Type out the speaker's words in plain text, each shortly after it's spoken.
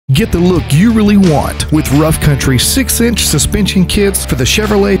Get the look you really want with Rough Country 6-inch suspension kits for the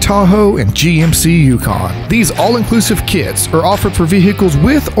Chevrolet Tahoe and GMC Yukon. These all-inclusive kits are offered for vehicles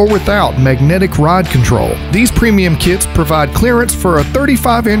with or without magnetic ride control. These premium kits provide clearance for a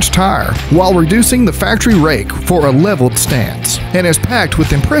 35-inch tire while reducing the factory rake for a leveled stance, and is packed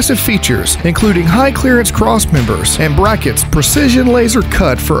with impressive features including high-clearance cross members and brackets precision laser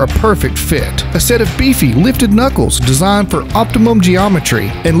cut for a perfect fit, a set of beefy lifted knuckles designed for optimum geometry,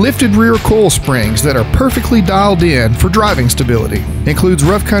 and lifted rear coil springs that are perfectly dialed in for driving stability. Includes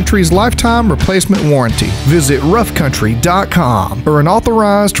Rough Country's lifetime replacement warranty. Visit roughcountry.com or an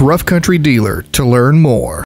authorized Rough Country dealer to learn more.